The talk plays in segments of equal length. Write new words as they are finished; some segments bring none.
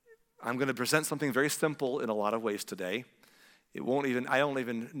I'm going to present something very simple in a lot of ways today. I don't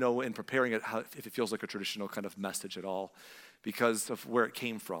even know in preparing it if it feels like a traditional kind of message at all because of where it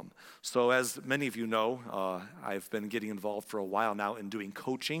came from. So as many of you know, I've been getting involved for a while now in doing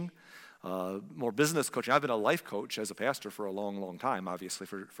coaching, more business coaching. I've been a life coach as a pastor for a long, long time, obviously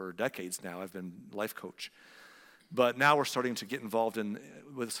for decades now. I've been a life coach. But now we're starting to get involved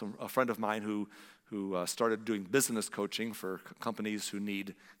with a friend of mine who started doing business coaching for companies who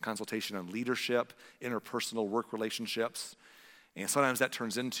need consultation on leadership, interpersonal work relationships. And sometimes that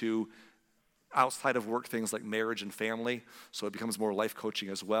turns into outside of work things like marriage and family, so it becomes more life coaching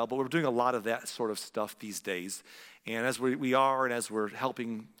as well. But we're doing a lot of that sort of stuff these days. And as as we're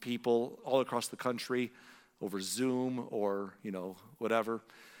helping people all across the country over Zoom or, whatever,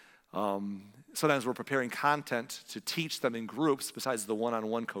 sometimes we're preparing content to teach them in groups besides the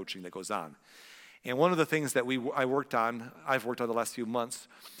one-on-one coaching that goes on. And one of the things that I've worked on the last few months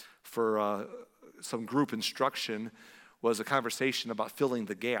for some group instruction was a conversation about filling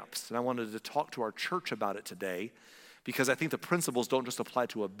the gaps. And I wanted to talk to our church about it today because I think the principles don't just apply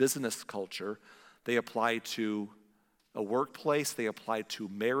to a business culture. They apply to a workplace, they apply to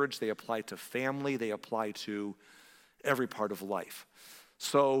marriage, they apply to family, they apply to every part of life.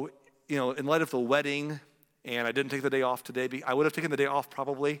 So, in light of the wedding, and I didn't take the day off today. I would have taken the day off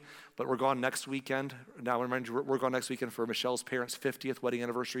probably, but we're gone next weekend. Now, we're gone next weekend for Michelle's parents' 50th wedding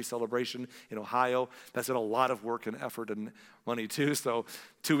anniversary celebration in Ohio. That's been a lot of work and effort and money too, so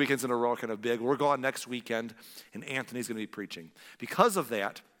 2 weekends in a row are kind of big. We're gone next weekend, and Anthony's going to be preaching. Because of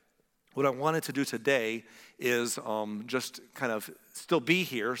that, what I wanted to do today is just kind of still be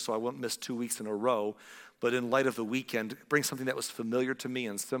here so I won't miss 2 weeks in a row, but in light of the weekend, bring something that was familiar to me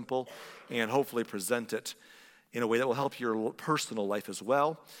and simple, and hopefully present it in a way that will help your personal life as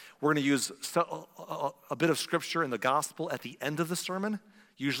well. We're going to use a bit of scripture in the gospel at the end of the sermon.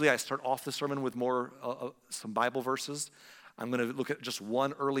 Usually I start off the sermon with some Bible verses. I'm going to look at just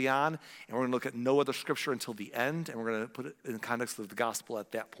one early on, and we're going to look at no other scripture until the end, and we're going to put it in the context of the gospel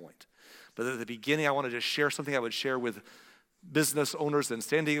at that point. But at the beginning, I wanted to share something I would share with business owners in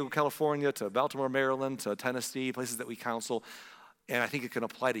San Diego, California, to Baltimore, Maryland, to Tennessee, places that we counsel. And I think it can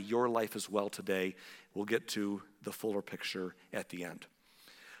apply to your life as well today. We'll get to the fuller picture at the end.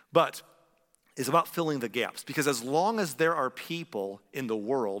 But it's about filling the gaps, because as long as there are people in the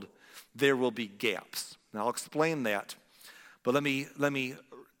world, there will be gaps. Now, I'll explain that, but let me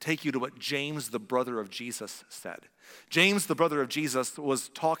take you to what James, the brother of Jesus, said. James, the brother of Jesus, was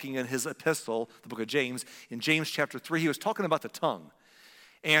talking in his epistle, the book of James. In James chapter 3, he was talking about the tongue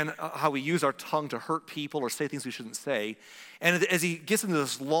and how we use our tongue to hurt people or say things we shouldn't say. And as he gets into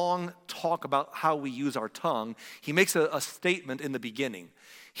this long talk about how we use our tongue, he makes a statement in the beginning.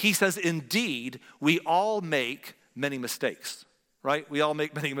 He says, indeed, we all make many mistakes, right? We all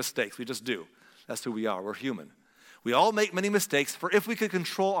make many mistakes. We just do. That's who we are. We're human. We all make many mistakes, for if we could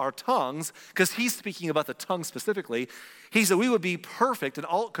control our tongues, because he's speaking about the tongue specifically, he said we would be perfect and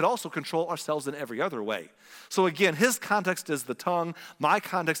could also control ourselves in every other way. So again, his context is the tongue. My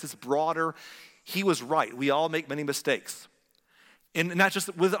context is broader. He was right. We all make many mistakes. And not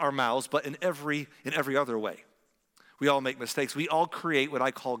just with our mouths, but in every other way. We all make mistakes. We all create what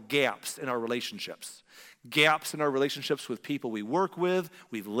I call gaps in our relationships. Gaps in our relationships with people we work with,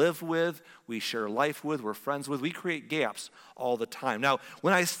 we live with, we share life with, we're friends with. We create gaps all the time. Now,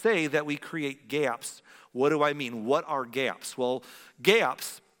 when I say that we create gaps, what do I mean? What are gaps? Well,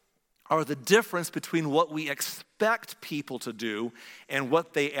 gaps are the difference between what we expect people to do and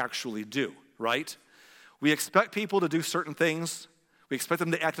what they actually do, right? We expect people to do certain things. We expect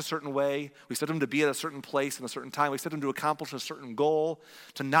them to act a certain way. We expect them to be at a certain place in a certain time. We expect them to accomplish a certain goal,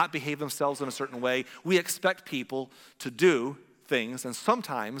 to not behave themselves in a certain way. We expect people to do things, and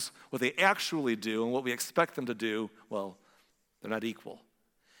sometimes what they actually do and what we expect them to do, well, they're not equal.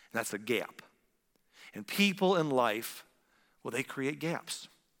 And that's a gap. And people in life, well, they create gaps.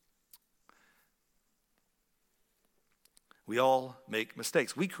 We all make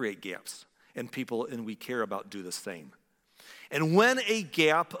mistakes. We create gaps, and people we care about do the same. And when a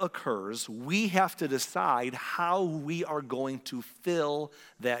gap occurs, we have to decide how we are going to fill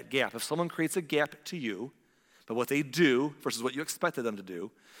that gap. If someone creates a gap to you, but what they do versus what you expected them to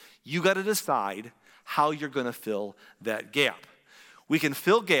do, you got to decide how you're going to fill that gap. We can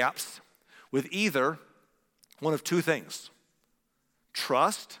fill gaps with either one of two things: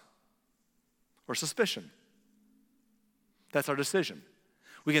 trust or suspicion. That's our decision.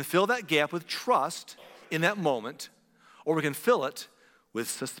 We can fill that gap with trust in that moment, or we can fill it with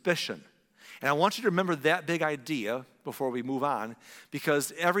suspicion. And I want you to remember that big idea before we move on,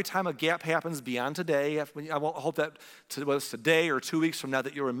 because every time a gap happens beyond today, I hope that whether it's today or 2 weeks from now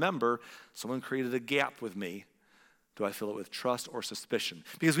that you'll remember, someone created a gap with me. Do I fill it with trust or suspicion?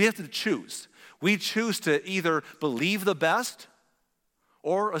 Because we have to choose. We choose to either believe the best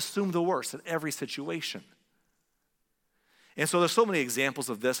or assume the worst in every situation. And so there's so many examples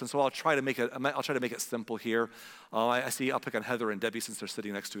of this, and so I'll try to make it simple here. I'll pick on Heather and Debbie since they're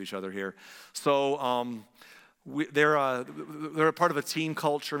sitting next to each other here. So they're a part of a team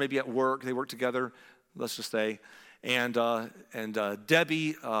culture, maybe at work. They work together, let's just say. And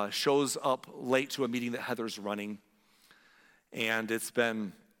Debbie shows up late to a meeting that Heather's running. And it's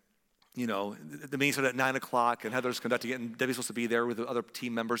been, the meeting started at 9 o'clock, and Heather's conducting it, and Debbie's supposed to be there with the other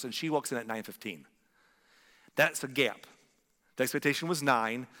team members, and she walks in at 9:15. That's a gap. The expectation was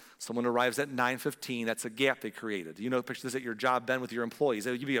 9. Someone arrives at 9:15. That's a gap they created. Picture this at your job, Ben, with your employees.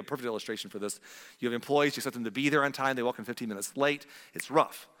 You'd be a perfect illustration for this. You have employees, you expect them to be there on time. They walk in 15 minutes late. It's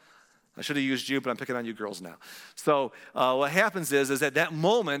rough. I should have used you, but I'm picking on you girls now. So what happens is at that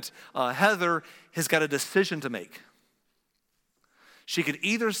moment, Heather has got a decision to make. She could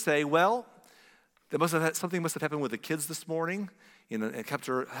either say, well, something must have happened with the kids this morning, and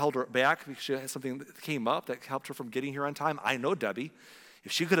held her back because she had something that came up that helped her from getting here on time. I know Debbie.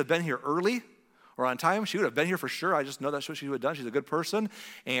 If she could have been here early or on time, she would have been here for sure. I just know that's what she would have done. She's a good person,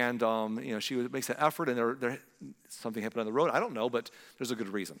 and she makes an effort, and something happened on the road. I don't know, but there's a good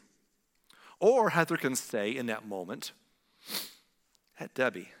reason. Or Heather can say in that moment, that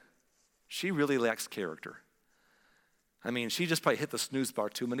Debbie, she really lacks character. She just probably hit the snooze bar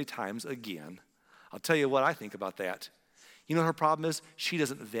too many times again. I'll tell you what I think about that. You know what her problem is? She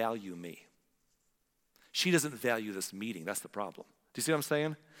doesn't value me. She doesn't value this meeting. That's the problem. Do you see what I'm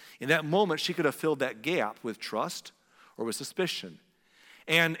saying? In that moment, she could have filled that gap with trust or with suspicion.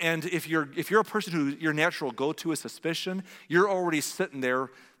 And if you're a person who your natural go-to is suspicion, you're already sitting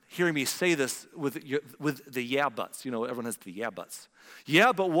there hearing me say this with the yeah buts. Everyone has the yeah buts.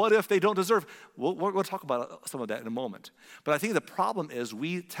 Yeah, but what if they don't deserve? We'll talk about some of that in a moment. But I think the problem is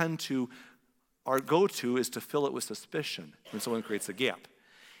our go-to is to fill it with suspicion when someone creates a gap.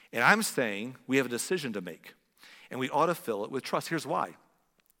 And I'm saying we have a decision to make, and we ought to fill it with trust. Here's why.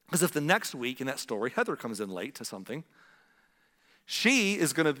 Because if the next week in that story, Heather comes in late to something, she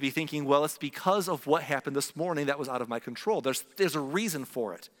is going to be thinking, well, it's because of what happened this morning that was out of my control. There's a reason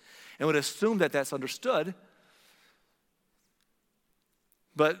for it. And would assume that that's understood,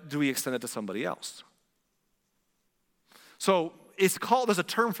 but do we extend it to somebody else? So there's a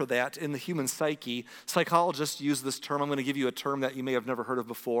term for that in the human psyche. Psychologists use this term. I'm going to give you a term that you may have never heard of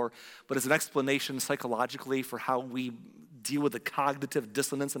before, but it's an explanation psychologically for how we deal with the cognitive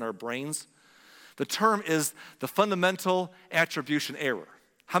dissonance in our brains. The term is the fundamental attribution error.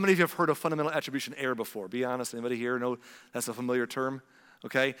 How many of you have heard of fundamental attribution error before? Be honest, anybody here know that's a familiar term?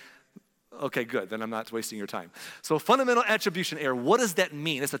 Okay, good, then I'm not wasting your time. So fundamental attribution error, what does that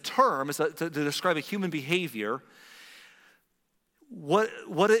mean? It's a term, to describe a human behavior. What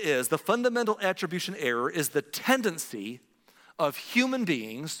it is, the fundamental attribution error is the tendency of human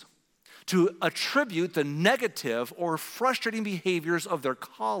beings to attribute the negative or frustrating behaviors of their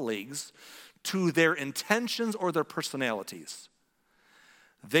colleagues to their intentions or their personalities.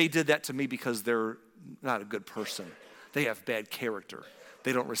 They did that to me because they're not a good person. They have bad character.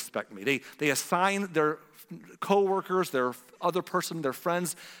 They don't respect me. They assign their coworkers, their other person, their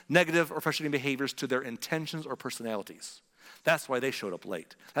friends, negative or frustrating behaviors to their intentions or personalities. That's why they showed up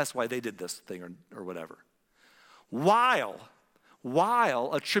late. That's why they did this thing or whatever. While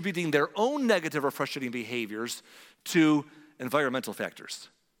attributing their own negative or frustrating behaviors to environmental factors.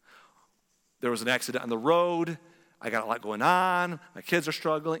 There was an accident on the road. I got a lot going on. My kids are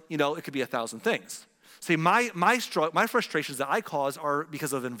struggling. It could be 1,000 things. See, my frustrations that I cause are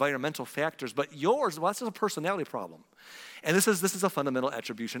because of environmental factors, but yours, well, that's a personality problem. And this is a fundamental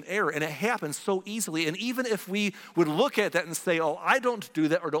attribution error, and it happens so easily. And even if we would look at that and say, oh, I don't do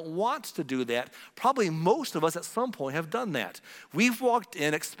that or don't want to do that, probably most of us at some point have done that. We've walked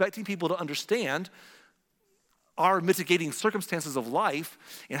in expecting people to understand our mitigating circumstances of life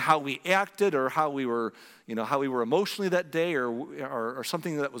and how we acted or how we were emotionally that day or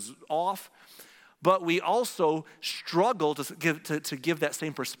something that was off. But we also struggle to give that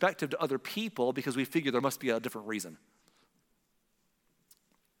same perspective to other people because we figure there must be a different reason.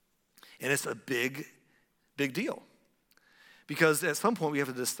 And it's a big, big deal. Because at some point we have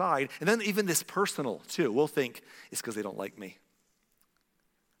to decide, and then even this personal too, we'll think, it's because they don't like me.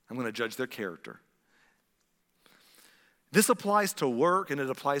 I'm going to judge their character. This applies to work and it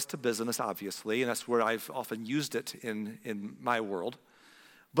applies to business, obviously, and that's where I've often used it in my world.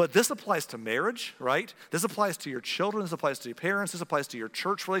 But this applies to marriage, right? This applies to your children. This applies to your parents. This applies to your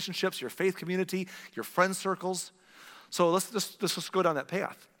church relationships, your faith community, your friend circles. So let's just go down that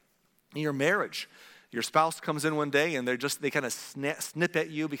path. In your marriage, your spouse comes in one day and they kind of snip at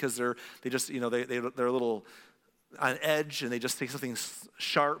you because they're a little on edge and they just say something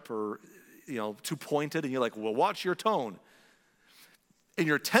sharp or too pointed, and you're like, well, watch your tone. And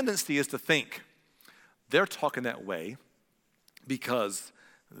your tendency is to think they're talking that way because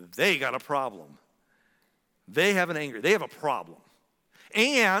they got a problem. They have they have a problem.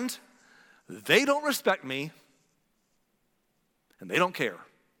 And they don't respect me and they don't care.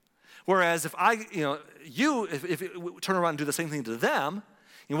 Whereas if if you turn around and do the same thing to them,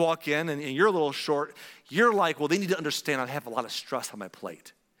 you walk in and you're a little short, you're like, well, they need to understand I have a lot of stress on my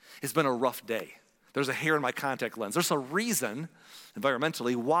plate. It's been a rough day. There's a hair in my contact lens. There's a reason,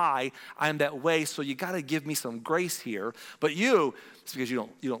 environmentally, why I'm that way, so you got to give me some grace here. But it's because you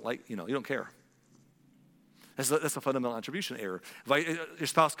don't care. That's a fundamental attribution error. If your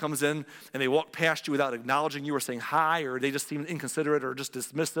spouse comes in and they walk past you without acknowledging you or saying hi, or they just seem inconsiderate or just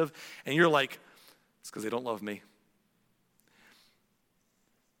dismissive, and you're like, it's because they don't love me.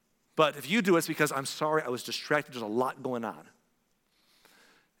 But if you do it, it's because I'm sorry, I was distracted, there's a lot going on.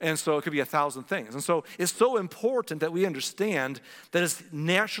 And so it could be 1,000 things. And so it's so important that we understand that it's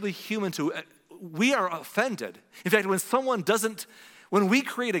naturally human we are offended. In fact, when we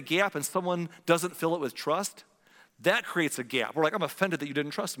create a gap and someone doesn't fill it with trust, that creates a gap. We're like, I'm offended that you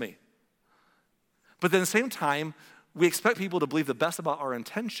didn't trust me. But then at the same time, we expect people to believe the best about our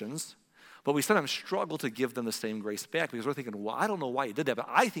intentions, but we sometimes struggle to give them the same grace back because we're thinking, well, I don't know why you did that, but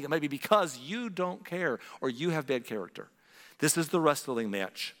I think it might be because you don't care or you have bad character. This is the wrestling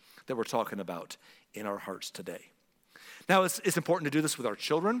match that we're talking about in our hearts today. Now, it's important to do this with our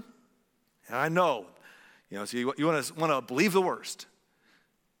children. And I know, so you want to believe the worst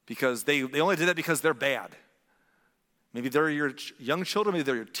because they only did that because they're bad. Maybe they're your young children, maybe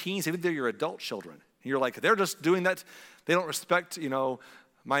they're your teens, maybe they're your adult children. And you're like, they're just doing that. They don't respect,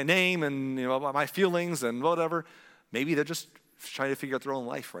 my name and, my feelings and whatever. Maybe they're just trying to figure out their own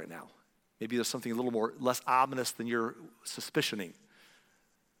life right now. Maybe there's something a little less ominous than you're suspicioning.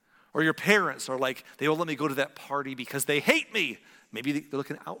 Or your parents are like, they won't let me go to that party because they hate me. Maybe they're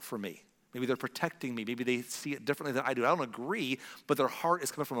looking out for me. Maybe they're protecting me. Maybe they see it differently than I do. I don't agree, but their heart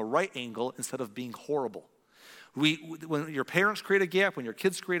is coming from a right angle instead of being horrible. When your parents create a gap, when your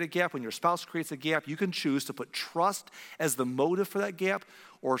kids create a gap, when your spouse creates a gap, you can choose to put trust as the motive for that gap,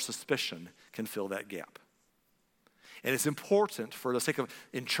 or suspicion can fill that gap. And it's important for the sake of,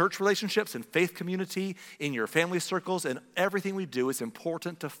 in church relationships, in faith community, in your family circles, and everything we do, it's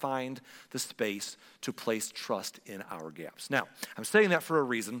important to find the space to place trust in our gaps. Now, I'm saying that for a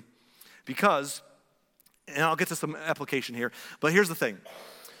reason, because, and I'll get to some application here, but here's the thing.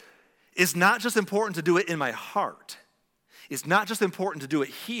 It's not just important to do it in my heart. It's not just important to do it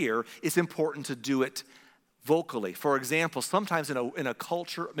here. It's important to do it vocally. For example, sometimes in a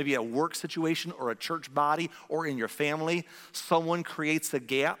culture, maybe a work situation or a church body or in your family, someone creates a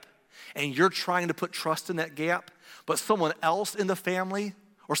gap and you're trying to put trust in that gap, but someone else in the family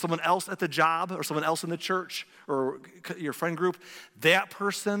or someone else at the job or someone else in the church or your friend group, that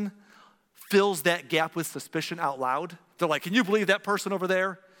person fills that gap with suspicion out loud. They're like, can you believe that person over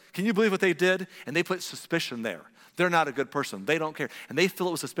there? Can you believe what they did? And they put suspicion there. They're not a good person. They don't care. And they fill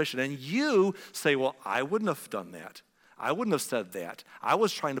it with suspicion. And you say, well, I wouldn't have done that. I wouldn't have said that. I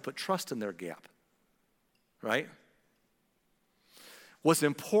was trying to put trust in their gap. Right? What's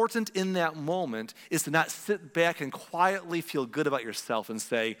important in that moment is to not sit back and quietly feel good about yourself and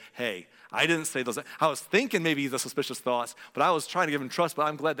say, hey, I didn't say those. I was thinking maybe the suspicious thoughts, but I was trying to give them trust, but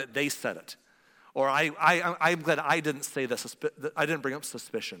I'm glad that they said it. Or I'm glad I didn't say this. I didn't bring up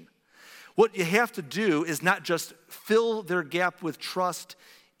suspicion. What you have to do is not just fill their gap with trust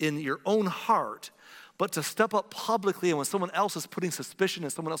in your own heart, but to step up publicly and when someone else is putting suspicion in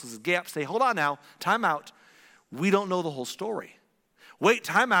someone else's gap, say, hold on now, time out. We don't know the whole story. Wait,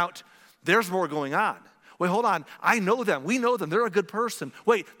 time out. There's more going on. Wait, hold on. I know them. We know them. They're a good person.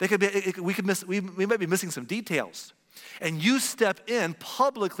 Wait, we might be missing some details. And you step in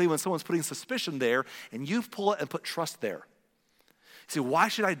publicly when someone's putting suspicion there, and you pull it and put trust there. You say, why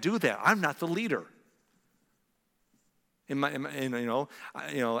should I do that? I'm not the leader.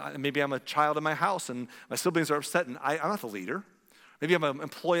 Maybe I'm a child in my house, and my siblings are upset, and I'm not the leader. Maybe I'm an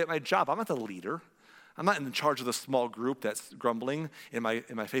employee at my job. I'm not the leader. I'm not in charge of the small group that's grumbling in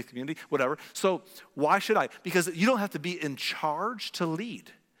my faith community, whatever. So why should I? Because you don't have to be in charge to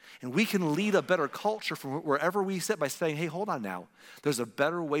lead. And we can lead a better culture from wherever we sit by saying, hey, hold on now. There's a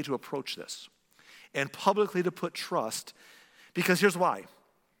better way to approach this. And publicly to put trust, because here's why.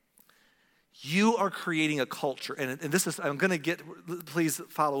 You are creating a culture, and this is, I'm going to get, please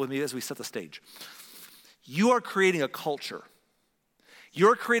follow with me as we set the stage. You are creating a culture.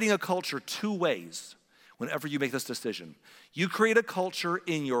 You're creating a culture two ways whenever you make this decision. You create a culture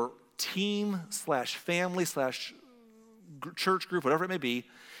in your team / family / church group, whatever it may be,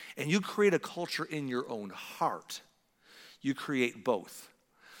 and you create a culture in your own heart. You create both.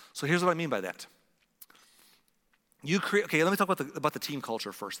 So here's what I mean by that. Okay, let me talk about the team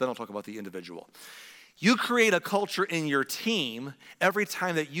culture first, then I'll talk about the individual. You create a culture in your team every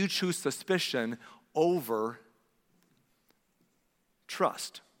time that you choose suspicion over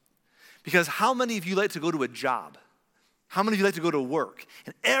trust. Because how many of you like to go to a job? How many of you like to go to work?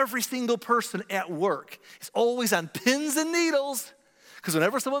 And every single person at work is always on pins and needles. Because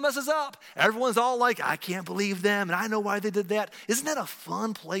whenever someone messes up, everyone's all like, I can't believe them, and I know why they did that. Isn't that a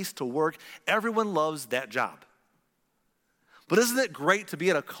fun place to work? Everyone loves that job. But isn't it great to be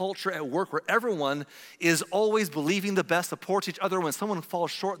at a culture at work where everyone is always believing the best, supports each other. When someone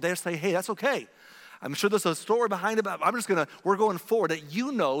falls short, they say, hey, that's okay. I'm sure there's a story behind it, but we're going forward. That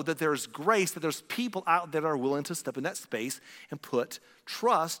you know that there's grace, that there's people out there that are willing to step in that space and put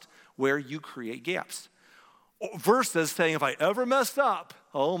trust where you create gaps. Versus saying, if I ever mess up,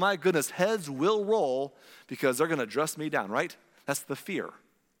 oh my goodness, heads will roll because they're going to dress me down, right? That's the fear.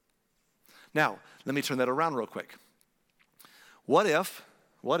 Now, let me turn that around real quick. What if,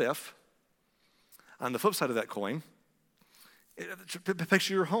 on the flip side of that coin,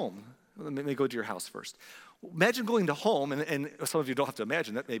 picture your home. Let me go to your house first. Imagine going to home, and some of you don't have to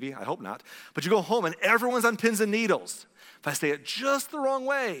imagine that, maybe, I hope not, but you go home and everyone's on pins and needles. If I say it just the wrong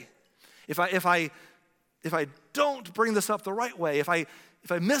way, if I don't bring this up the right way, if I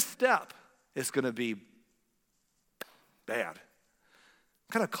misstep, it's going to be bad.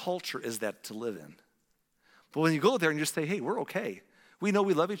 What kind of culture is that to live in? But when you go there and you just say, hey, we're okay. We know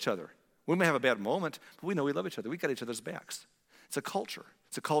we love each other. We may have a bad moment, but we know we love each other. We got each other's backs. It's a culture.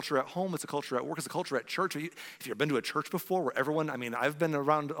 It's a culture at home. It's a culture at work. It's a culture at church. If you've been to a church before where everyone, I've been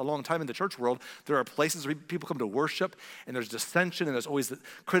around a long time in the church world. There are places where people come to worship, and there's dissension, and there's always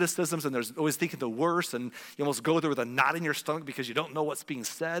criticisms, and there's always thinking the worst, and you almost go there with a knot in your stomach because you don't know what's being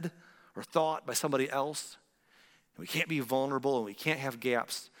said or thought by somebody else. And we can't be vulnerable, and we can't have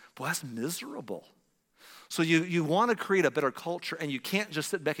gaps. Boy, that's miserable. So you want to create a better culture, and you can't just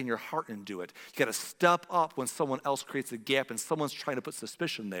sit back in your heart and do it. You got to step up when someone else creates a gap and someone's trying to put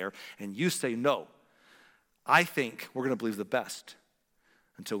suspicion there, and you say, no, I think we're going to believe the best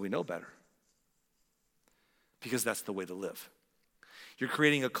until we know better. Because that's the way to live. You're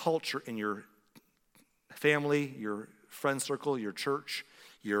creating a culture in your family, your friend circle, your church,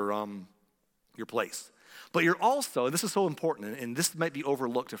 your place. But you're also, and this is so important, and this might be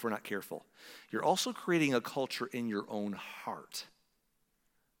overlooked if we're not careful, you're also creating a culture in your own heart.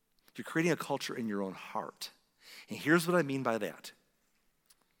 You're creating a culture in your own heart. And here's what I mean by that.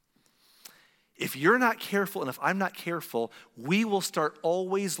 If you're not careful, and if I'm not careful, we will start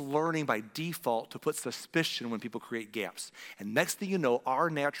always learning by default to put suspicion when people create gaps. And next thing you know, our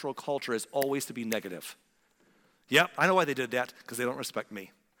natural culture is always to be negative. Yep, I know why they did that, because they don't respect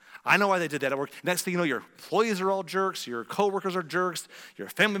me. I know why they did that at work. Next thing you know, your employees are all jerks, your coworkers are jerks, your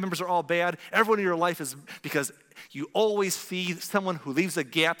family members are all bad. Everyone in your life is, because you always see someone who leaves a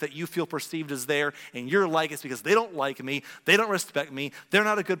gap that you feel perceived as there, and you're like, it's because they don't like me, they don't respect me, they're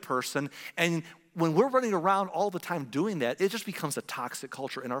not a good person. And when we're running around all the time doing that, it just becomes a toxic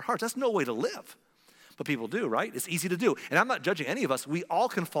culture in our hearts. That's no way to live. But people do, right? It's easy to do. And I'm not judging any of us. We all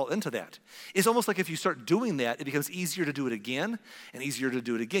can fall into that. It's almost like if you start doing that, it becomes easier to do it again and easier to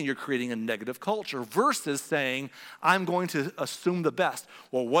do it again. You're creating a negative culture versus saying, I'm going to assume the best.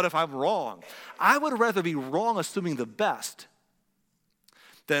 Well, what if I'm wrong? I would rather be wrong assuming the best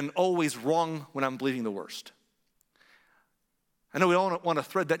than always wrong when I'm believing the worst. I know we all want to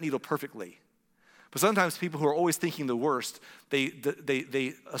thread that needle perfectly. But sometimes people who are always thinking the worst,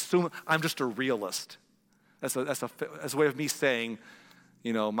 they assume I'm just a realist. That's a way of me saying,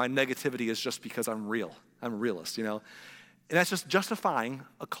 my negativity is just because I'm real. I'm a realist, And that's just justifying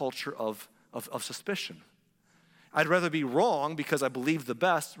a culture of suspicion. I'd rather be wrong because I believe the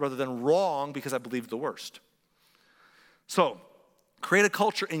best rather than wrong because I believe the worst. So, create a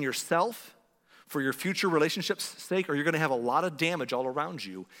culture in yourself for your future relationships' sake, or you're going to have a lot of damage all around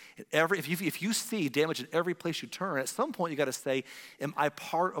you. If you see damage in every place you turn, at some point you got to say, am I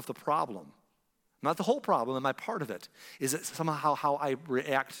part of the problem? Not the whole problem, am I part of it? Is it somehow how I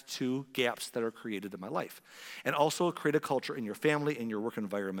react to gaps that are created in my life? And also create a culture in your family and your work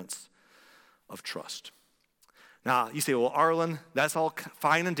environments of trust. Now, you say, well, Arlen, that's all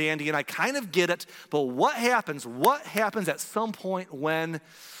fine and dandy, and I kind of get it, but what happens at some point when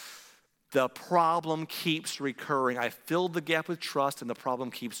the problem keeps recurring. I filled the gap with trust and the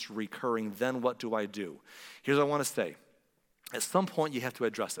problem keeps recurring. Then what do I do? Here's what I want to say. At some point, you have to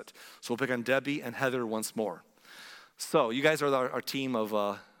address it. So we'll pick on Debbie and Heather once more. So you guys are our team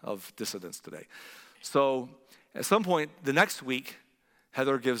of dissidents today. So at some point, the next week,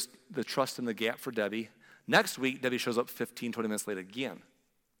 Heather gives the trust in the gap for Debbie. Next week, Debbie shows up 15, 20 minutes late again.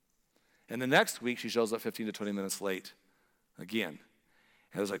 And the next week, she shows up 15 to 20 minutes late again.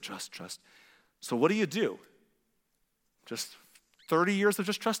 Heather's like, trust. So what do? Just 30 years of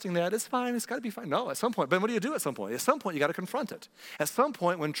just trusting that? It's fine, it's got to be fine. No, at some point. But what do you do at some point? At some point, you got to confront it. At some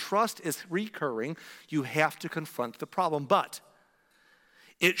point, when trust is recurring, you have to confront the problem. But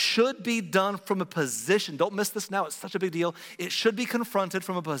it should be done from a position, don't miss this now, it's such a big deal. It should be confronted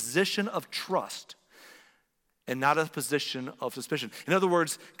from a position of trust and not a position of suspicion. In other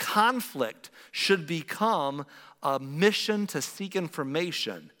words, conflict should become a mission to seek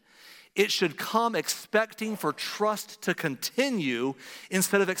information. It should come expecting for trust to continue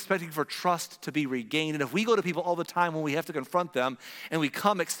instead of expecting for trust to be regained. And if we go to people all the time when we have to confront them and we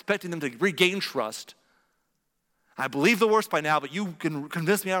come expecting them to regain trust, I believe the worst by now, but you can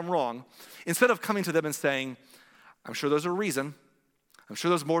convince me I'm wrong. Instead of coming to them and saying, I'm sure there's a reason. I'm sure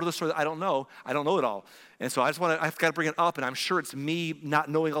there's more to the story that I don't know. I don't know it all. And so I've got to bring it up, and I'm sure it's me not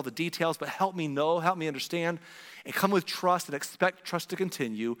knowing all the details, but help me know, help me understand, and come with trust and expect trust to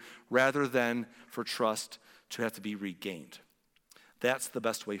continue rather than for trust to have to be regained. That's the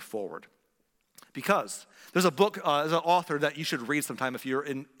best way forward. Because there's a book, there's an author that you should read sometime. If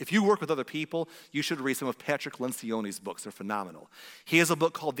you work with other people, you should read some of Patrick Lencioni's books. They're phenomenal. He has a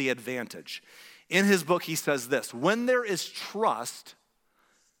book called The Advantage. In his book, he says this: when there is trust,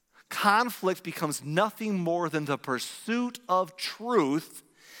 conflict becomes nothing more than the pursuit of truth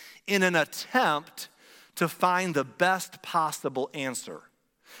in an attempt to find the best possible answer.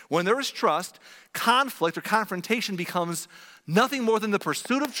 When there is trust, conflict or confrontation becomes nothing more than the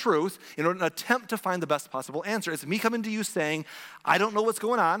pursuit of truth in an attempt to find the best possible answer. It's me coming to you saying, I don't know what's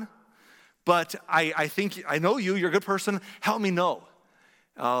going on, but I think I know you're a good person, help me know.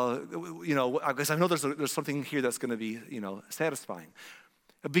 Because I know there's something here that's going to be, satisfying.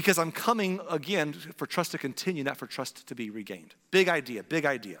 Because I'm coming, again, for trust to continue, not for trust to be regained. Big idea.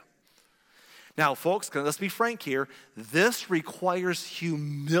 Now, folks, let's be frank here. This requires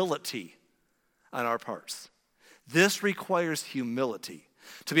humility on our parts. This requires humility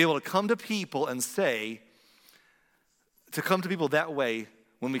to be able to come to people and say, to come to people that way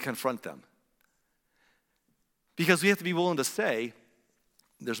when we confront them. Because we have to be willing to say,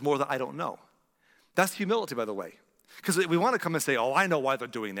 there's more that I don't know. That's humility, by the way. Because we want to come and say, oh, I know why they're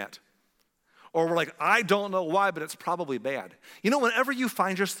doing that. Or we're like, I don't know why, but it's probably bad. Whenever you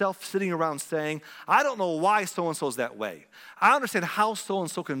find yourself sitting around saying, I don't know why so-and-so's that way. I understand how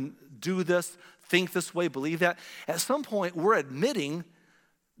so-and-so can do this, think this way, believe that. At some point, we're admitting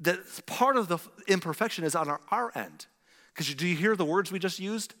that part of the imperfection is on our end. Because do you hear the words we just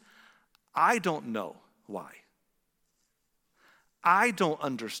used? I don't know why. I don't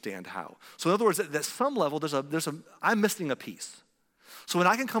understand how. So in other words, at some level, I'm missing a piece. So when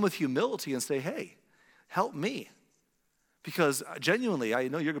I can come with humility and say, hey, help me. Because genuinely, I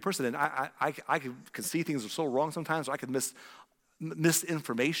know you're a good person, and I can see things are so wrong sometimes, or I can miss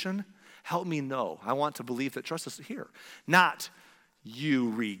information. Help me know. I want to believe that trust is here. Not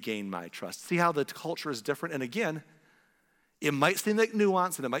you regain my trust. See how the culture is different? And again, it might seem like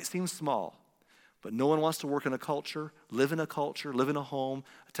nuance and it might seem small, but no one wants to work in a culture, live in a home,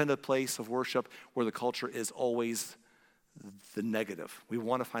 attend a place of worship where the culture is always the negative. We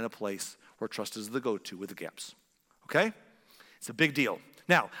want to find a place where trust is the go-to with the gaps. Okay? It's a big deal.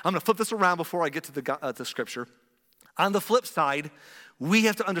 Now, I'm going to flip this around before I get to the scripture. On the flip side, we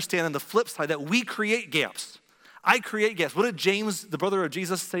have to understand on the flip side that we create gaps. I create gaps. What did James, the brother of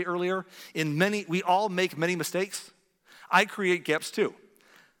Jesus, say earlier? We all make many mistakes. I create gaps too.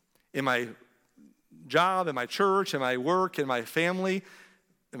 In my job, in my church, in my work, in my family,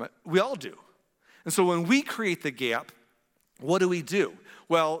 we all do. And so when we create the gap, what do?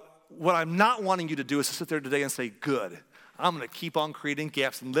 Well, what I'm not wanting you to do is to sit there today and say, good, I'm going to keep on creating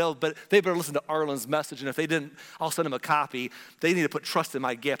gaps. And they better listen to Arlen's message. And if they didn't, I'll send them a copy. They need to put trust in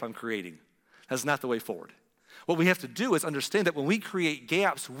my gap I'm creating. That's not the way forward. What we have to do is understand that when we create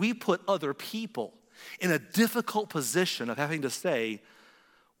gaps, we put other people in a difficult position of having to say,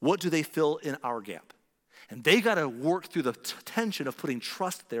 what do they fill in our gap? And they got to work through the tension of putting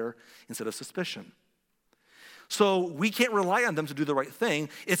trust there instead of suspicion. So we can't rely on them to do the right thing.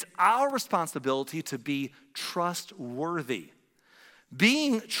 It's our responsibility to be trustworthy.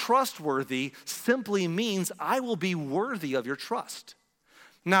 Being trustworthy simply means I will be worthy of your trust.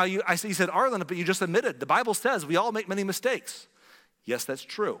 Now, you said, Arlen, but you just admitted, the Bible says we all make many mistakes. Yes, that's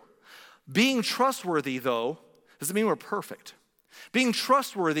true. Being trustworthy, though, doesn't mean we're perfect. Being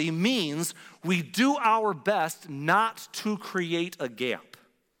trustworthy means we do our best not to create a gap,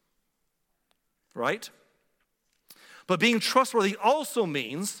 right? But being trustworthy also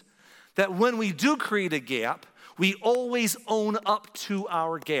means that when we do create a gap, we always own up to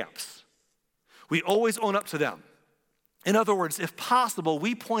our gaps. We always own up to them. In other words, if possible,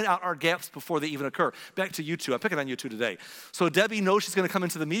 we point out our gaps before they even occur. Back to you two. I'm picking on you two today. So Debbie knows she's going to come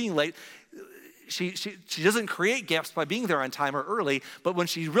into the meeting late. She doesn't create gaps by being there on time or early, but when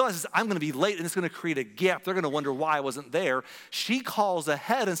she realizes I'm going to be late and it's going to create a gap, they're going to wonder why I wasn't there. She calls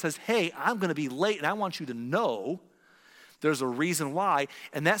ahead and says, hey, I'm going to be late and I want you to know there's a reason why,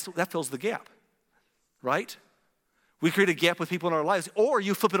 and that fills the gap, right? We create a gap with people in our lives, or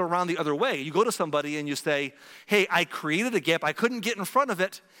you flip it around the other way. You go to somebody and you say, hey, I created a gap. I couldn't get in front of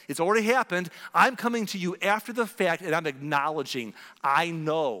it. It's already happened. I'm coming to you after the fact, and I'm acknowledging I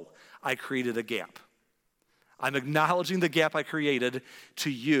know I created a gap. I'm acknowledging the gap I created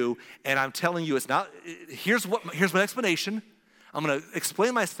to you, and I'm telling you it's not, here's my explanation. I'm going to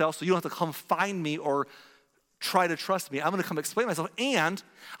explain myself so you don't have to come find me or try to trust me. I'm going to come explain myself, and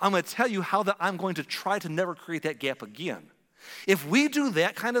I'm going to tell you how that I'm going to try to never create that gap again. If we do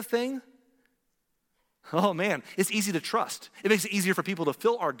that kind of thing, oh man, it's easy to trust. It makes it easier for people to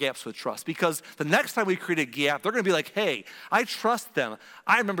fill our gaps with trust, because the next time we create a gap, they're going to be like, hey, I trust them.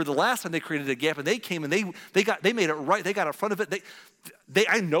 I remember the last time they created a gap and they came and they made it right. They got in front of it.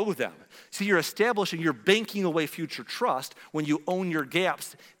 I know them. So you're banking away future trust when you own your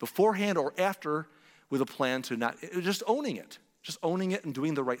gaps beforehand or after, with a plan to just owning it and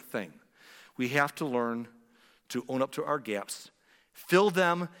doing the right thing. We have to learn to own up to our gaps, fill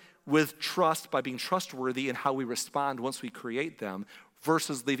them with trust by being trustworthy in how we respond once we create them,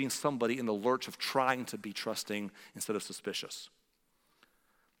 versus leaving somebody in the lurch of trying to be trusting instead of suspicious.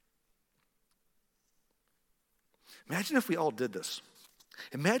 Imagine if we all did this.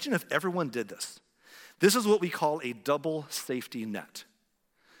 Imagine if everyone did this. This is what we call a double safety net.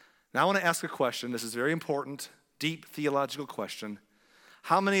 Now I want to ask a question. This is very important, deep theological question.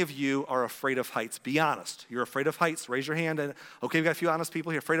 How many of you are afraid of heights? Be honest. You're afraid of heights? Raise your hand. And okay, we've got a few honest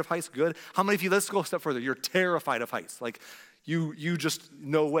people here. Afraid of heights? Good. How many of you, let's go a step further. You're terrified of heights. Like you just,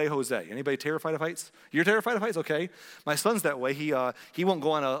 no way, Jose. Anybody terrified of heights? You're terrified of heights? Okay. My son's that way. He won't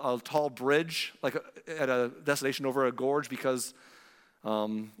go on a tall bridge, like at a destination over a gorge, because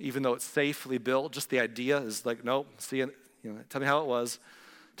even though it's safely built, just the idea is like, nope, see it, tell me how it was.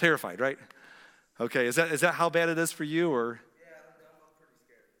 Terrified, right? Okay, is that how bad it is for you, or? Yeah,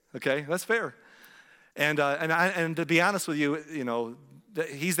 I'm pretty scared. Okay, that's fair. And to be honest with you,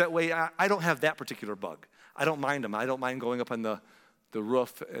 he's that way. I don't have that particular bug. I don't mind him. I don't mind going up on the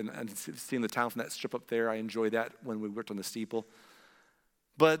roof and seeing the town from that strip up there. I enjoy that when we worked on the steeple.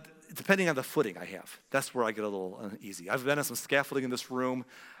 But depending on the footing I have, that's where I get a little uneasy. I've been on some scaffolding in this room.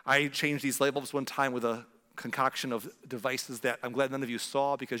 I changed these light bulbs one time with a concoction of devices that I'm glad none of you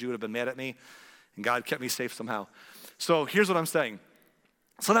saw, because you would have been mad at me, and God kept me safe somehow. So here's what I'm saying.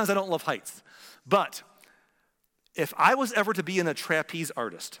 Sometimes I don't love heights, but if I was ever to be a trapeze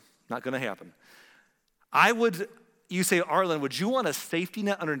artist, not going to happen, you say, Arlen, would you want a safety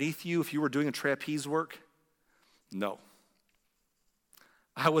net underneath you if you were doing a trapeze work? No.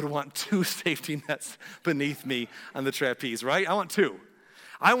 I would want 2 safety nets beneath me on the trapeze, right? I want 2.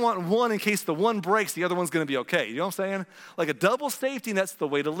 I want one in case the one breaks, the other one's going to be okay. You know what I'm saying? Like a double safety net's the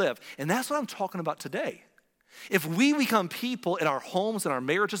way to live. And that's what I'm talking about today. If we become people in our homes, in our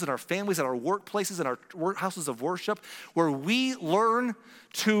marriages, in our families, in our workplaces, in our houses of worship, where we learn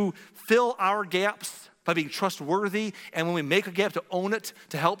to fill our gaps by being trustworthy, and when we make a gap, to own it,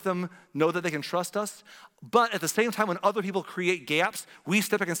 to help them know that they can trust us. But at the same time, when other people create gaps, we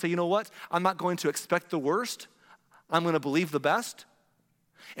step back and say, you know what? I'm not going to expect the worst. I'm going to believe the best.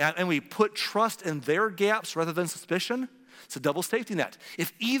 And we put trust in their gaps rather than suspicion. It's a double safety net.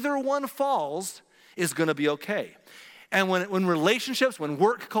 If either one falls, it's going to be okay. And when relationships, when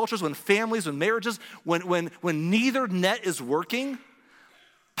work cultures, when families, when marriages, when neither net is working,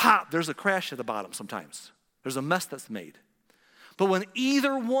 pop, there's a crash at the bottom sometimes. There's a mess that's made. But when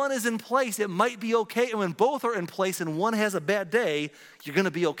either one is in place, it might be okay. And when both are in place and one has a bad day, you're going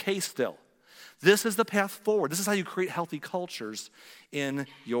to be okay still. This is the path forward. This is how you create healthy cultures in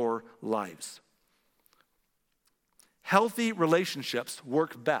your lives. Healthy relationships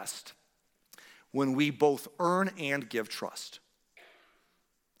work best when we both earn and give trust.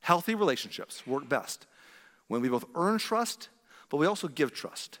 Healthy relationships work best when we both earn trust, but we also give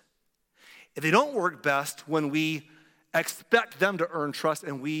trust. They don't work best when we expect them to earn trust,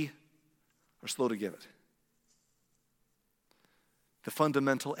 and we are slow to give it. The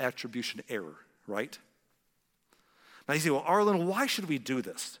fundamental attribution error, right? Now you say, well, Arlen, why should we do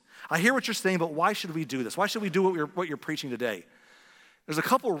this? I hear what you're saying, but why should we do this? Why should we do what you're preaching today? There's a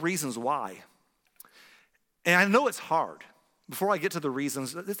couple of reasons why. And I know it's hard. Before I get to the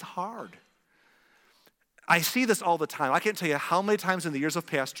reasons, it's hard. I see this all the time. I can't tell you how many times in the years of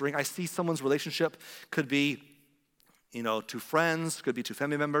pastoring I see someone's relationship could be, two friends, could be two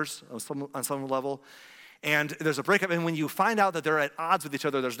family members on some level, and there's a breakup, and when you find out that they're at odds with each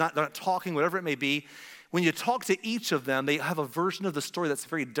other, they're not talking, whatever it may be, when you talk to each of them, they have a version of the story that's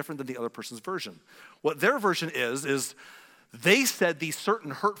very different than the other person's version. What their version is they said these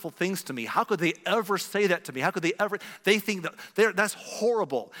certain hurtful things to me. How could they ever say that to me? How could they ever? They think that's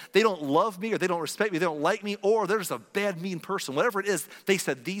horrible. They don't love me, or they don't respect me, they don't like me, or they're just a bad, mean person. Whatever it is, they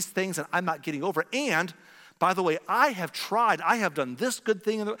said these things, and I'm not getting over it. And by the way, I have tried. I have done this good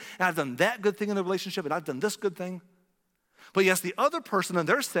thing, and I've done that good thing in the relationship, and I've done this good thing. But yes, the other person, and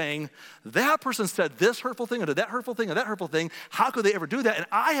they're saying, that person said this hurtful thing, or did that hurtful thing, or that hurtful thing. How could they ever do that? And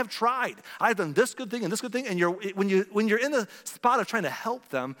I have tried. I've done this good thing and this good thing. And when you're in the spot of trying to help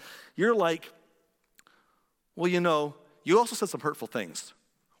them, you're like, well, you also said some hurtful things.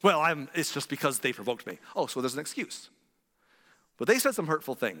 Well, it's just because they provoked me. Oh, so there's an excuse. But they said some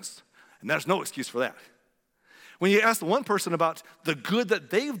hurtful things, and there's no excuse for that. When you ask the one person about the good that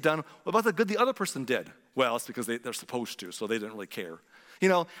they've done, what about the good the other person did? Well, it's because they're supposed to, so they didn't really care.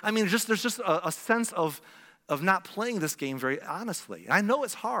 There's just a sense of not playing this game very honestly. And I know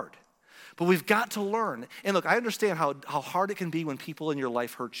it's hard, but we've got to learn. And look, I understand how hard it can be when people in your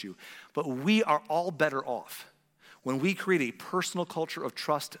life hurt you, but we are all better off when we create a personal culture of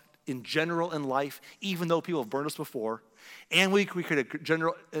trust in general in life, even though people have burned us before, and we create a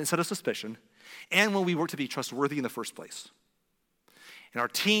general set of suspicion, and when we work to be trustworthy in the first place. And our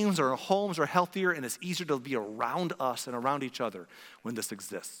teams or our homes are healthier, and it's easier to be around us and around each other when this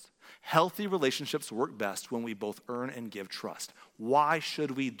exists. Healthy relationships work best when we both earn and give trust. Why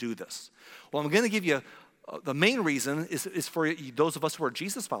should we do this? Well, I'm going to give you the main reason is for those of us who are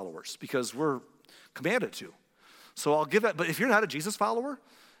Jesus followers, because we're commanded to. So I'll give that. But if you're not a Jesus follower,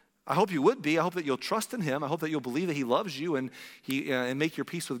 I hope you would be. I hope that you'll trust in him. I hope that you'll believe that he loves you and make your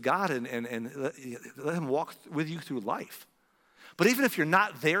peace with God and let him walk with you through life. But even if you're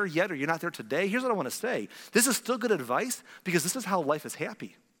not there yet or you're not there today, here's what I want to say. This is still good advice because this is how life is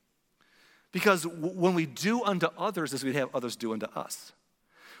happy. Because when we do unto others as we'd have others do unto us.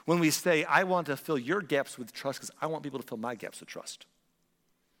 When we say, I want to fill your gaps with trust because I want people to fill my gaps with trust.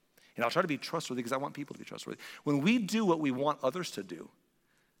 And I'll try to be trustworthy because I want people to be trustworthy. When we do what we want others to do,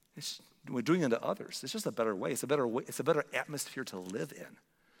 we're doing unto others. It's just a better way. It's a better way. It's a better atmosphere to live in.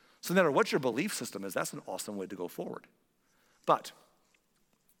 So no matter what your belief system is, that's an awesome way to go forward. But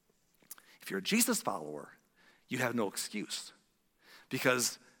if you're a Jesus follower, you have no excuse.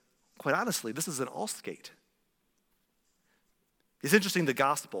 Because, quite honestly, this is an all skate. It's interesting, the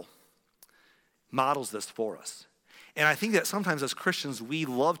gospel models this for us. And I think that sometimes as Christians, we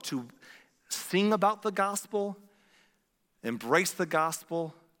love to sing about the gospel, embrace the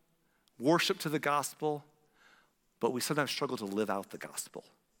gospel, worship to the gospel, but we sometimes struggle to live out the gospel.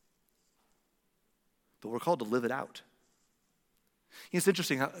 But we're called to live it out. It's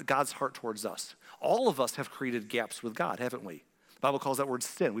interesting how God's heart towards us. All of us have created gaps with God, haven't we? The Bible calls that word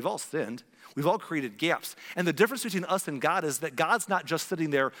sin. We've all sinned. We've all created gaps. And the difference between us and God is that God's not just sitting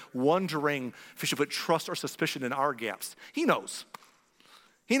there wondering if he should put trust or suspicion in our gaps. He knows.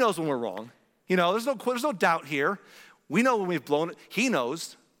 He knows when we're wrong. There's no doubt here. We know when we've blown it. He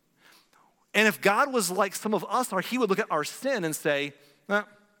knows. And if God was like some of us are, he would look at our sin and say,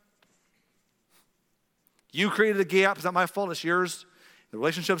 you created a gap. It's not my fault. It's yours. The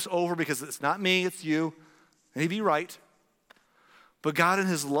relationship's over because it's not me. It's you. And he'd be right. But God in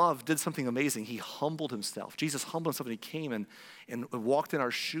his love did something amazing. He humbled himself. Jesus humbled himself and he came and walked in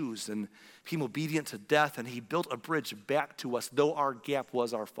our shoes and became obedient to death, and he built a bridge back to us, though our gap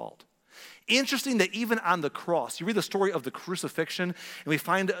was our fault. Interesting that even on the cross, you read the story of the crucifixion, and we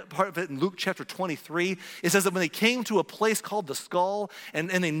find part of it in Luke chapter 23. It says that when they came to a place called the Skull, and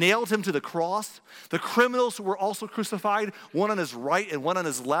they nailed him to the cross, the criminals were also crucified, one on his right and one on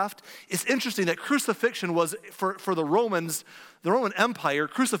his left. It's interesting that crucifixion was, for the Romans, the Roman Empire,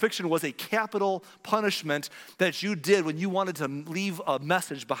 crucifixion was a capital punishment that you did when you wanted to leave a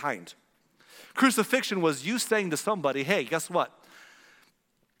message behind. Crucifixion was you saying to somebody, hey, guess what?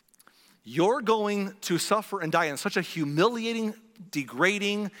 You're going to suffer and die in such a humiliating,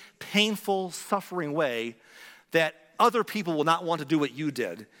 degrading, painful, suffering way that other people will not want to do what you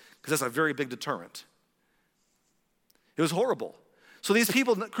did, because that's a very big deterrent. It was horrible. So these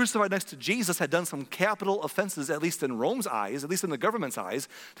people crucified next to Jesus had done some capital offenses, at least in Rome's eyes, at least in the government's eyes,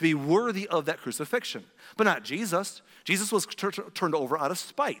 to be worthy of that crucifixion. But not Jesus. Jesus was turned over out of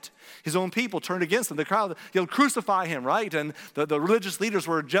spite. His own people turned against him. The crowd, crucify him, right? And the religious leaders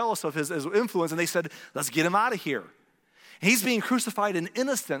were jealous of his influence, and they said, let's get him out of here. And he's being crucified in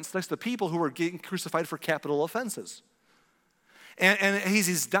innocence next to people who were getting crucified for capital offenses. And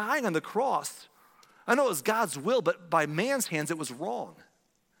he's dying on the cross. I know it was God's will, but by man's hands it was wrong.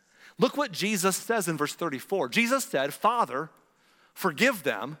 Look what Jesus says in verse 34. Jesus said, Father, forgive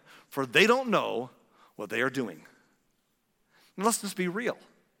them, for they don't know what they are doing. And let's just be real.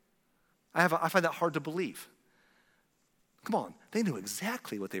 I find that hard to believe. Come on, they knew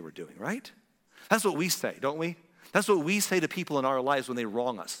exactly what they were doing, right? That's what we say, don't we? That's what we say to people in our lives when they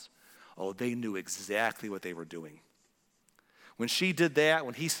wrong us. Oh, they knew exactly what they were doing. When she did that,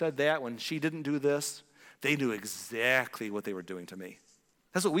 when he said that, when she didn't do this, they knew exactly what they were doing to me.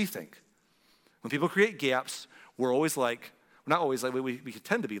 That's what we think. When people create gaps, we're always like, not always like, we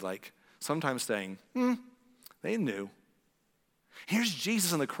tend to be like, sometimes saying, they knew. Here's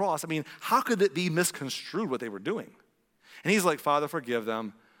Jesus on the cross. I mean, how could it be misconstrued what they were doing? And he's like, Father, forgive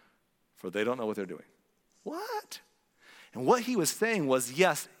them, for they don't know what they're doing. What? And what he was saying was,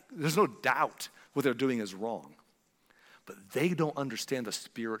 yes, there's no doubt what they're doing is wrong. But they don't understand the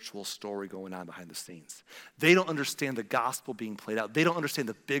spiritual story going on behind the scenes. They don't understand the gospel being played out. They don't understand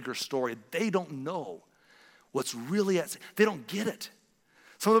the bigger story. They don't know what's really at stake. They don't get it.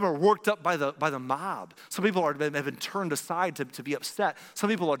 Some of them are worked up by the mob. Some people have been turned aside to be upset. Some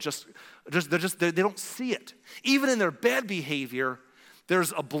people are they don't see it. Even in their bad behavior,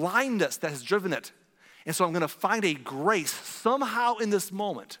 there's a blindness that has driven it. And so I'm going to find a grace somehow in this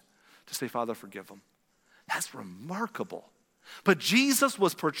moment to say, Father, forgive them. That's remarkable. But Jesus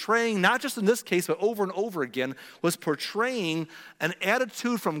was portraying, not just in this case, but over and over again, was portraying an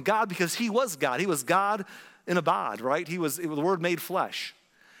attitude from God because he was God. He was God in a bod, right? He was the Word made flesh.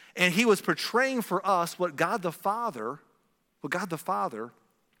 And he was portraying for us what God the Father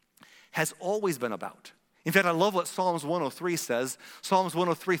has always been about. In fact, I love what Psalms 103 says. Psalms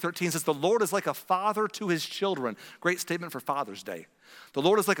 103:13 says, the Lord is like a father to his children. Great statement for Father's Day. The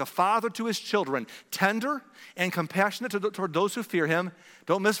Lord is like a father to his children, tender and compassionate toward those who fear him.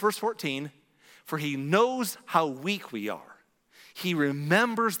 Don't miss verse 14. For he knows how weak we are. He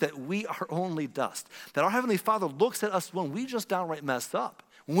remembers that we are only dust. That our Heavenly Father looks at us when we just downright mess up.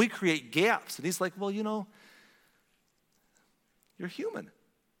 When we create gaps. And he's like, well, you're human.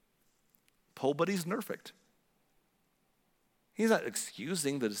 Po buddy's perfect. He's not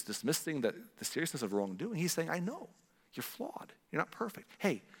excusing, dismissing the seriousness of wrongdoing. He's saying, I know, you're flawed. You're not perfect.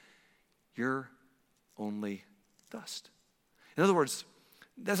 Hey, you're only dust. In other words,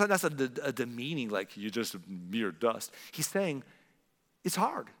 that's a demeaning, like you're just mere dust. He's saying, it's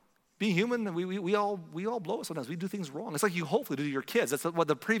hard. Being human, we all blow it sometimes. We do things wrong. It's like you hopefully do to your kids. That's what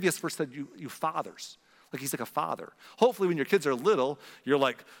the previous verse said, you fathers. Like he's like a father. Hopefully when your kids are little, you're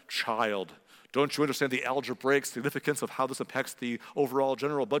like, child, don't you understand the algebraic significance of how this impacts the overall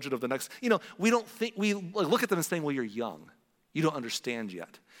general budget of the next? We look at them and saying, well, you're young. You don't understand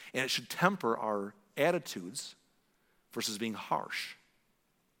yet. And it should temper our attitudes versus being harsh.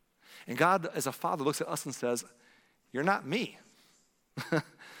 And God, as a father, looks at us and says, you're not me.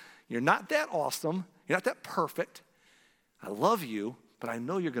 You're not that awesome. You're not that perfect. I love you, but I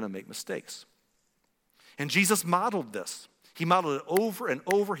know you're going to make mistakes. And Jesus modeled this. He modeled it over and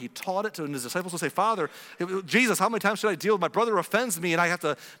over. He taught it to his disciples to say, Father, Jesus, how many times should I deal with my brother offends me and I have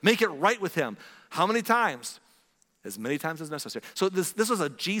to make it right with him? How many times? As many times as necessary. So this was a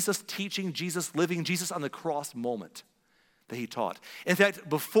Jesus teaching, Jesus living, Jesus on the cross moment that he taught. In fact,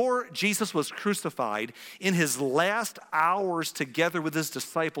 before Jesus was crucified, in his last hours together with his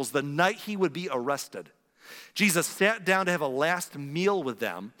disciples, the night he would be arrested, Jesus sat down to have a last meal with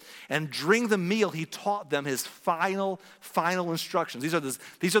them, and during the meal, he taught them his final instructions. These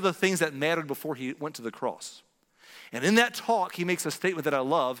are the things that mattered before he went to the cross. And in that talk, he makes a statement that I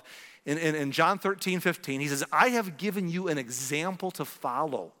love. In John 13:15, he says, I have given you an example to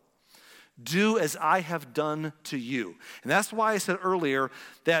follow. Do as I have done to you. And that's why I said earlier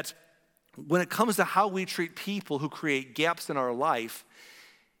that when it comes to how we treat people who create gaps in our life,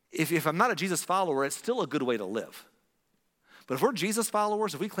 if I'm not a Jesus follower, it's still a good way to live. But if we're Jesus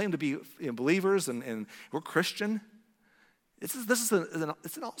followers, if we claim to be believers and we're Christian, it's an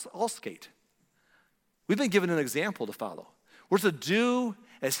all skate. We've been given an example to follow. We're to do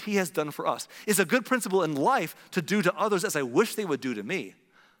as he has done for us. It's a good principle in life to do to others as I wish they would do to me.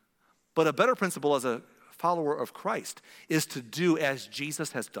 But a better principle as a follower of Christ is to do as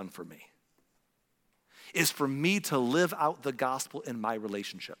Jesus has done for me. is for me to live out the gospel in my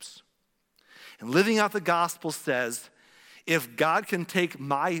relationships. And living out the gospel says, if God can take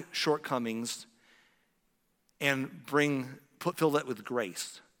my shortcomings and fill that with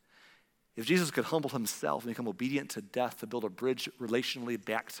grace, if Jesus could humble himself and become obedient to death to build a bridge relationally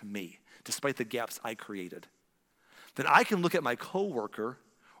back to me, despite the gaps I created, then I can look at my coworker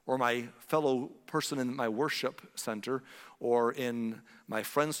or my fellow person in my worship center or in my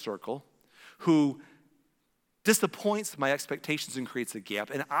friend circle who disappoints my expectations and creates a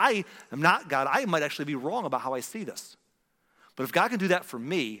gap. And I am not God. I might actually be wrong about how I see this. But if God can do that for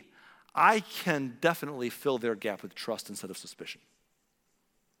me, I can definitely fill their gap with trust instead of suspicion.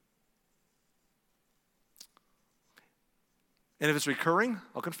 And if it's recurring,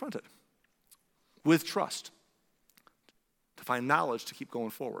 I'll confront it with trust to find knowledge to keep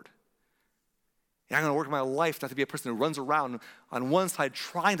going forward. And I'm going to work my life not to be a person who runs around on one side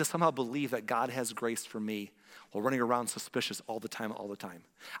trying to somehow believe that God has grace for me while running around suspicious all the time.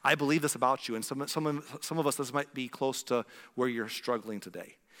 I believe this about you, and some of us, this might be close to where you're struggling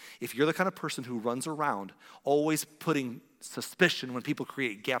today. If you're the kind of person who runs around always putting suspicion when people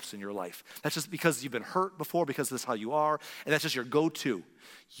create gaps in your life, that's just because you've been hurt before, because this is how you are, and that's just your go-to.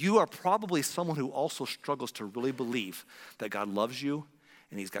 You are probably someone who also struggles to really believe that God loves you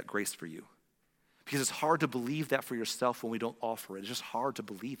and he's got grace for you. Because it's hard to believe that for yourself when we don't offer it. It's just hard to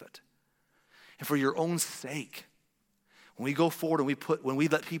believe it. And for your own sake, when we go forward and when we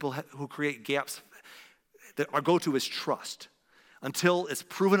let people who create gaps, that our go-to is trust. Until it's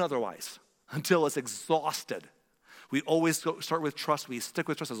proven otherwise, until it's exhausted. We always start with trust. We stick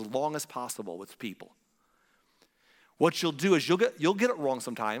with trust as long as possible with people. What you'll do is you'll get it wrong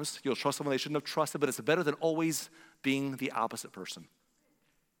sometimes. You'll trust someone they shouldn't have trusted, but it's better than always being the opposite person.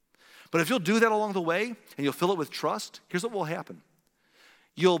 But if you'll do that along the way and you'll fill it with trust, here's what will happen.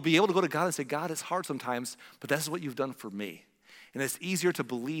 You'll be able to go to God and say, God, it's hard sometimes, but that's what you've done for me. And it's easier to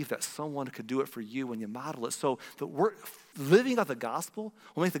believe that someone could do it for you when you model it. So living out the gospel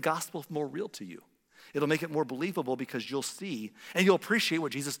will make the gospel more real to you. It'll make it more believable because you'll see and you'll appreciate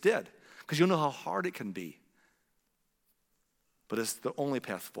what Jesus did because you'll know how hard it can be. But it's the only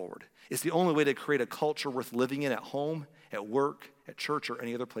path forward. It's the only way to create a culture worth living in at home, at work, at church, or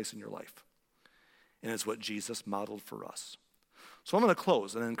any other place in your life. And it's what Jesus modeled for us. So I'm going to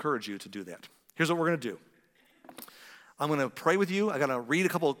close and encourage you to do that. Here's what we're going to do. I'm going to pray with you. I'm going to read a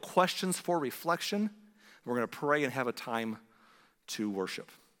couple of questions for reflection. We're going to pray and have a time to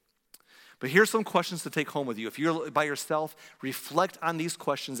worship. But here's some questions to take home with you. If you're by yourself, reflect on these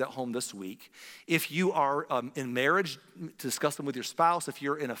questions at home this week. If you are in marriage, discuss them with your spouse. If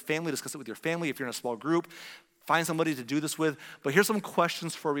you're in a family, discuss it with your family. If you're in a small group, find somebody to do this with. But here's some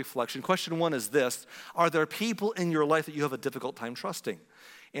questions for reflection. Question one is this. Are there people in your life that you have a difficult time trusting?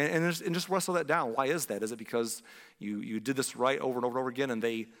 And just wrestle that down. Why is that? Is it because you did this right over and over again and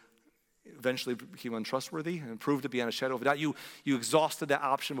they eventually became untrustworthy and proved to be on a shadow of a doubt? You exhausted that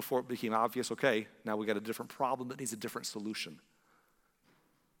option before it became obvious. Okay, now we got a different problem that needs a different solution.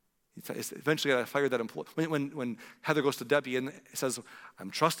 Eventually I fired that employee. When Heather goes to Debbie and says,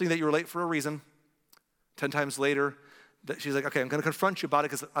 I'm trusting that you were late for a reason. 10 times later, she's like, okay, I'm going to confront you about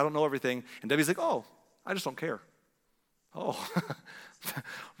it because I don't know everything. And Debbie's like, oh, I just don't care. Oh,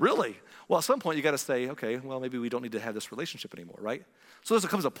 really? Well, at some point you got to say, okay, well, maybe we don't need to have this relationship anymore, right? So there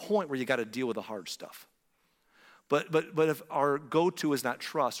comes a point where you got to deal with the hard stuff. But if our go-to is not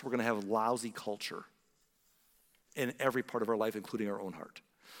trust, we're going to have lousy culture in every part of our life, including our own heart.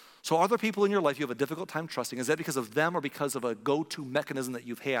 So are there people in your life you have a difficult time trusting? Is that because of them or because of a go-to mechanism that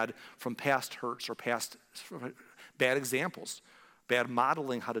you've had from past hurts or past bad examples, bad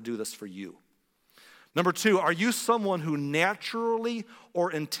modeling how to do this for you? Number two, are you someone who naturally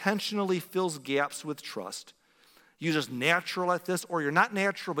or intentionally fills gaps with trust? You're just natural at this, or you're not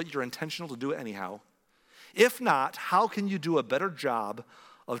natural, but you're intentional to do it anyhow. If not, how can you do a better job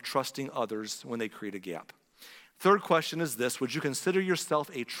of trusting others when they create a gap? Third question is this: would you consider yourself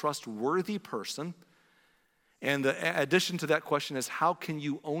a trustworthy person? And the addition to that question is, how can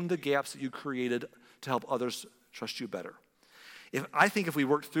you own the gaps that you created to help others trust you better? I think if we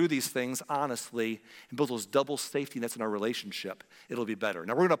work through these things honestly and build those double safety nets in our relationship, it'll be better.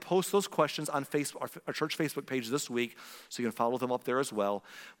 Now, we're going to post those questions on Facebook, our church Facebook page this week, so you can follow them up there as well.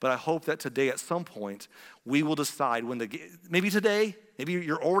 But I hope that today at some point, we will decide maybe today,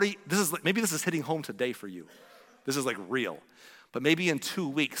 maybe this is hitting home today for you. This is like real. But maybe in 2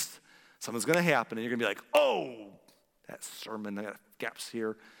 weeks, something's going to happen, and you're going to be like, oh, that sermon, I got gaps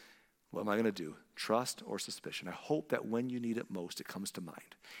here. What am I going to do? Trust or suspicion? I hope that when you need it most, it comes to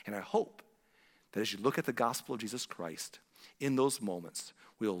mind. And I hope that as you look at the gospel of Jesus Christ, in those moments,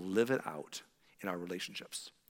 we'll live it out in our relationships.